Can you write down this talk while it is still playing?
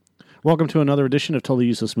Welcome to another edition of Totally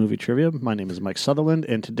Useless Movie Trivia. My name is Mike Sutherland,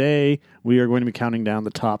 and today we are going to be counting down the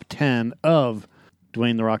top 10 of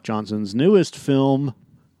Dwayne "The Rock" Johnson's newest film,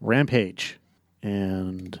 Rampage.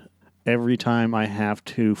 And every time I have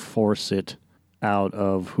to force it out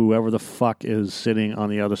of whoever the fuck is sitting on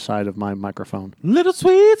the other side of my microphone. Little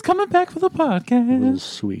Sweet's coming back for the podcast. Little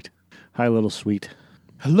Sweet. Hi, Little Sweet.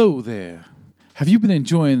 Hello there. Have you been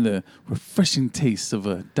enjoying the refreshing taste of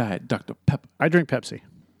a Diet Dr. Pepper? I drink Pepsi.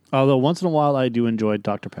 Although once in a while I do enjoy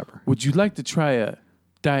Dr. Pepper. Would you like to try a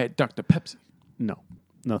Diet Dr. Pepsi? No.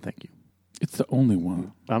 No, thank you. It's the only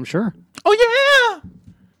one. I'm sure. Oh, yeah!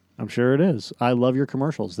 I'm sure it is. I love your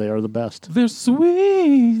commercials. They are the best. They're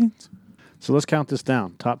sweet. So let's count this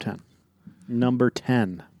down. Top 10. Number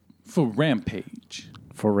 10. For Rampage.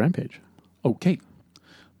 For Rampage. Okay.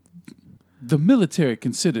 The military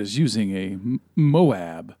considers using a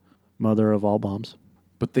Moab, Mother of all bombs.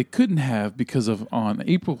 but they couldn't have because of on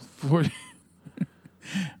April 14th,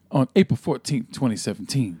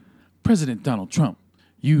 2017, President Donald Trump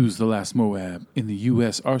used the last Moab in the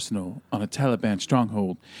U.S. arsenal on a Taliban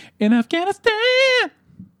stronghold in Afghanistan.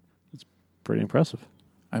 Pretty impressive.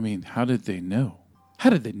 I mean, how did they know?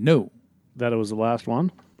 How did they know? That it was the last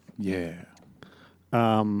one? Yeah.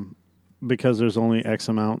 Because there's only X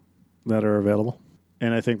amount that are available.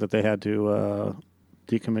 And I think that they had to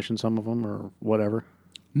decommission some of them or whatever.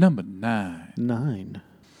 Number 9. 9.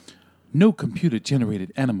 No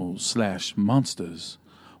computer-generated animals / monsters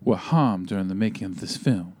were harmed during the making of this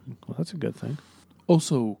film. Well, that's a good thing.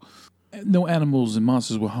 Also, no animals and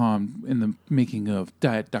monsters were harmed in the making of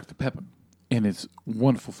Diet Dr. Pepper and its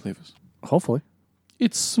wonderful flavors. Hopefully.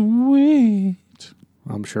 It's sweet.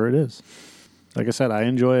 I'm sure it is. Like I said, I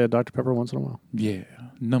enjoy a Dr. Pepper once in a while. Yeah.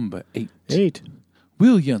 Number 8. 8.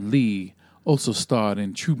 William Lee also starred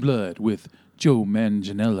in True Blood with Joe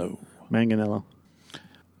Manganiello. Manganello.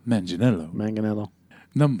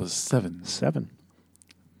 Number 7. 7.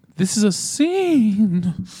 This is a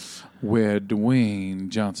scene where Dwayne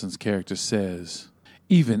Johnson's character says,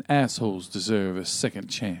 even assholes deserve a second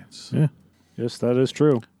chance. Yeah. Yes, that is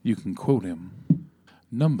true. You can quote him.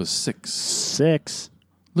 Number 6. 6.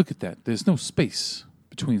 Look at that. There's no space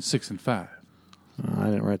between 6 and 5. I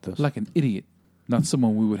didn't write this. Like an idiot. Not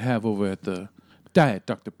someone we would have over at the Diet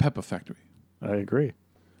Dr. Pepper factory. I agree.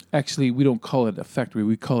 Actually, we don't call it a factory.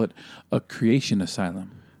 We call it a creation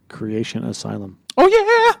asylum. Creation Asylum. Oh,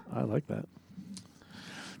 yeah! I like that.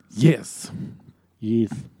 Yes.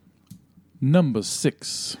 Yeeth. Number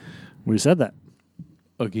 6. We said that.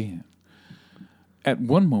 Again. At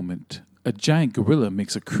one moment, a giant gorilla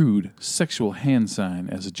makes a crude sexual hand sign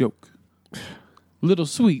as a joke. Little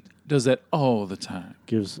Sweet does that all the time.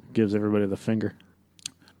 Gives everybody the finger.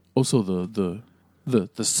 Also, the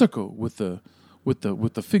circle with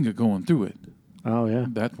the finger going through it. Oh yeah.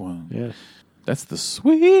 That one. Yes. That's the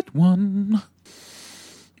sweet one.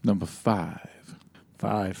 Number 5.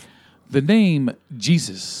 5. The name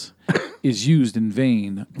Jesus is used in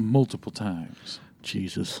vain multiple times.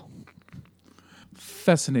 Jesus.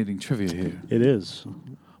 Fascinating trivia here, It is.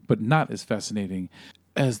 but not as fascinating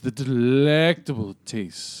as the delectable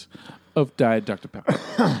taste of Diet Dr.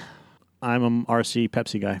 Pepper. I'm an RC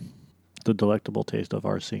Pepsi guy. The delectable taste of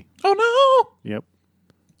RC. Oh, no! Yep.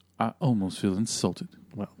 I almost feel insulted.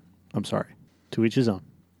 Well, I'm sorry. To each his own.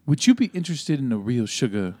 Would you be interested in a real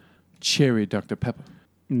sugar cherry Dr. Pepper?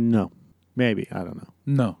 No. Maybe. I don't know.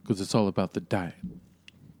 No, because it's all about the diet.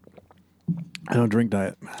 I don't drink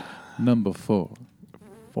diet. Number 4.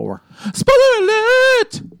 4. Spoiler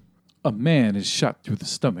alert! A man is shot through the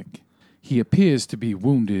stomach. He appears to be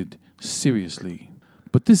wounded seriously.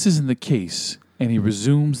 But this isn't the case, and he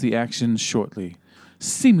resumes the action shortly,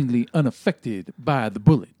 seemingly unaffected by the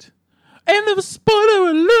bullet. And there was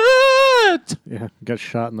spoiler alert! Yeah. Got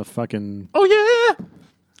shot in the fucking, Oh, yeah!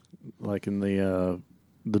 like in the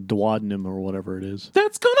duodenum or whatever it is.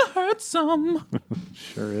 That's gonna hurt some.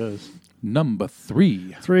 Sure is. Number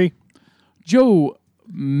 3. 3. Joe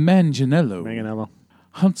Manganiello Manganello.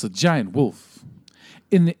 hunts a giant wolf.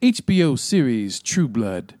 In the HBO series True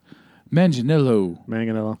Blood,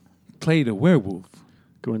 Manganello. played a werewolf.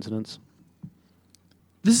 Coincidence.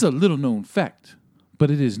 This is a little-known fact,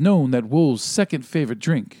 but it is known that wolves' second favorite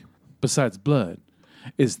drink, besides blood,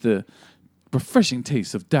 is the refreshing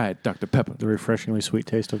taste of Diet Dr. Pepper. The refreshingly sweet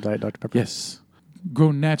taste of Diet Dr. Pepper. Yes,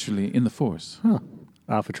 grown naturally in the forest. Huh.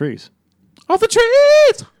 Alpha trees. Off the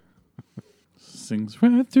trees! Sings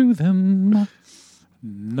right through them.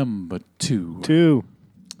 Number 2. 2.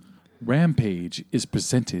 Rampage is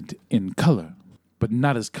presented in color, but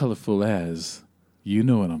not as colorful as, you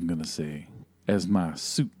know what I'm going to say, as my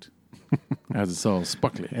suit, as it's all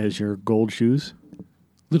sparkly. As your gold shoes.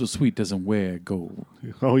 Little Sweet doesn't wear gold.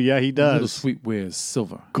 Oh, yeah, he does. Little Sweet wears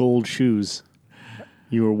silver. Gold shoes.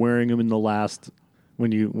 You were wearing them in the last,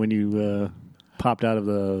 when you popped out of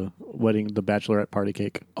the wedding, the bachelorette party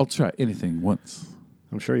cake. I'll try anything once.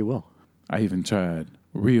 I'm sure you will. I even tried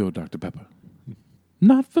real Dr. Pepper.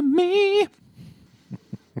 Not for me.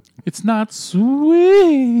 It's not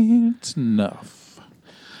sweet enough.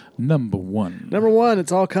 Number one. Number one,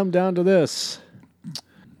 it's all come down to this.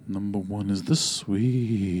 Number one is the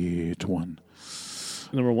sweet one.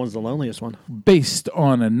 Number one's the loneliest one. Based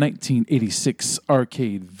on a 1986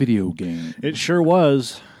 arcade video game. It sure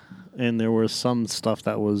was. And there was some stuff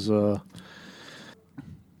that was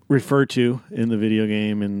referred to in the video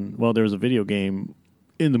game. And, well, there was a video game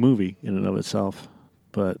in the movie in and of itself.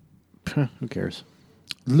 But who cares?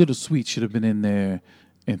 Little Sweet should have been in there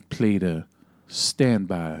and played a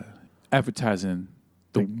standby advertising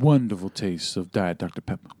the wonderful taste of Diet Dr.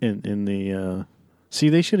 Pepper. In the see,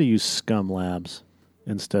 they should have used Scum Labs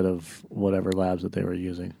instead of whatever labs that they were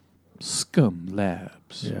using. Scum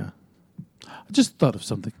Labs. Yeah. I just thought of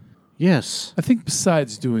something. Yes. I think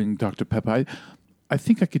besides doing Dr. Pepper, I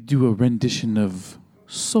think I could do a rendition of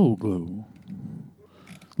Soul Glow.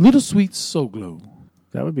 Little Sweet Soul Glow.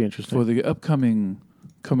 That would be interesting. For the upcoming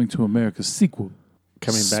Coming to America sequel.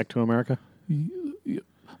 Coming back to America?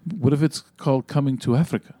 What if it's called Coming to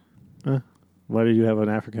Africa? Why did you have an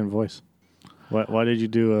African voice? Why did you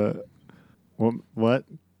do a... What?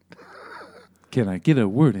 Can I get a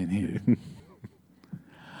word in here?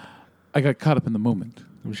 I got caught up in the moment.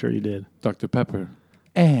 I'm sure you did. Dr. Pepper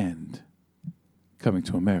and Coming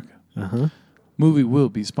to America. Uh-huh. Movie will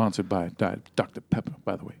be sponsored by Dr. Pepper,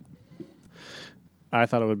 by the way. I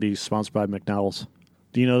thought it would be sponsored by McDowell's.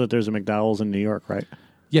 Do you know that there's a McDowell's in New York, right?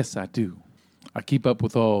 Yes, I do. I keep up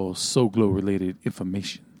with all Soul Glow related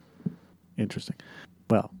information. Interesting.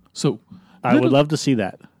 Well, so I would love to see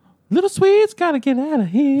that. Little Sweet's gotta get out of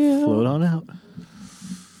here. Float on out.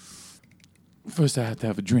 First, I have to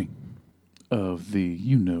have a drink of the,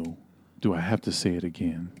 do I have to say it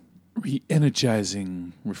again?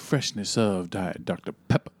 Re-energizing refreshness of Diet Dr.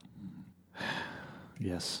 Pepper.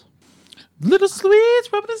 Yes. Little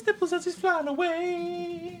Sweet's rubbing his nipples as he's flying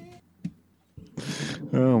away.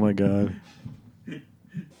 Oh, my God.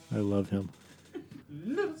 I love him.